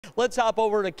Let's hop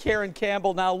over to Karen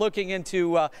Campbell now, looking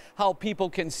into how people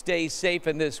can stay safe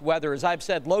in this weather. As I've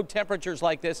said, low temperatures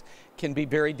like this can be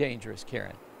very dangerous,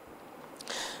 Karen.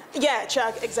 Yeah,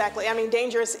 Chuck, exactly. I mean,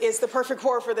 dangerous is the perfect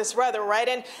word for this weather, right?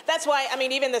 And that's why, I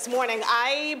mean, even this morning,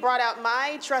 I brought out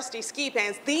my trusty ski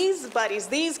pants. These buddies,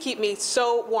 these keep me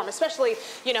so warm, especially,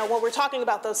 you know, when we're talking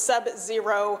about those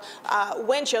sub-zero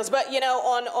wind chills. But, you know,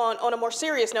 on a more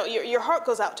serious note, your heart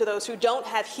goes out to those who don't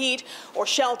have heat or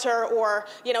shelter or,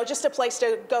 you know, just a place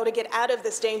to go to get out of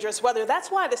this dangerous weather. That's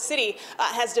why the city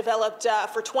has developed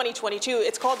for 2022.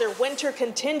 It's called their Winter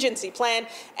Contingency Plan,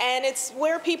 and it's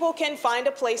where people can find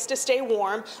a place to stay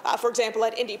warm, for example,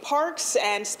 at Indy parks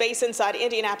and space inside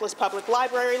Indianapolis public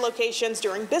library locations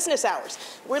during business hours.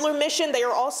 Wheeler Mission, they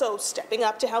are also stepping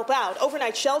up to help out.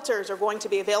 Overnight shelters are going to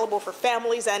be available for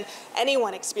families and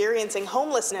anyone experiencing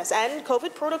homelessness, and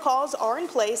COVID protocols are in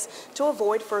place to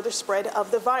avoid further spread of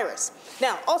the virus.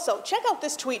 Now, also, check out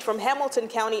this tweet from Hamilton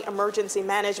County Emergency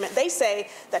Management. They say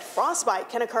that frostbite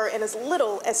can occur in as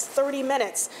little as 30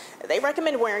 minutes. They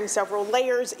recommend wearing several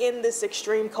layers in this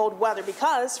extreme cold weather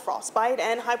because frostbite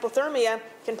and hypothermia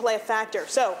can play a factor.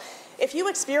 So if you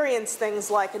experience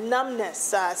things like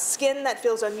numbness, skin that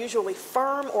feels unusually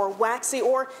firm or waxy,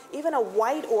 or even a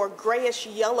white or grayish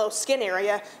yellow skin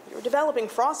area, you're developing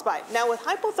frostbite. Now with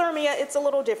hypothermia, it's a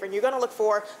little different. You're going to look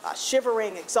for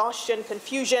shivering, exhaustion,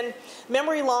 confusion,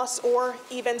 memory loss, or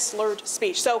even slurred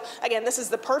speech. So again, this is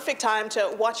the perfect time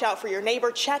to watch out for your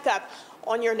neighbor, check up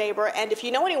on your neighbor, and if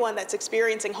you know anyone that's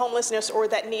experiencing homelessness or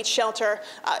that needs shelter,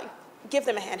 give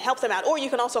them a hand, help them out. Or you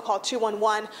can also call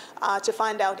 211 to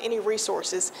find out any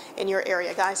resources in your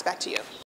area. Guys, back to you.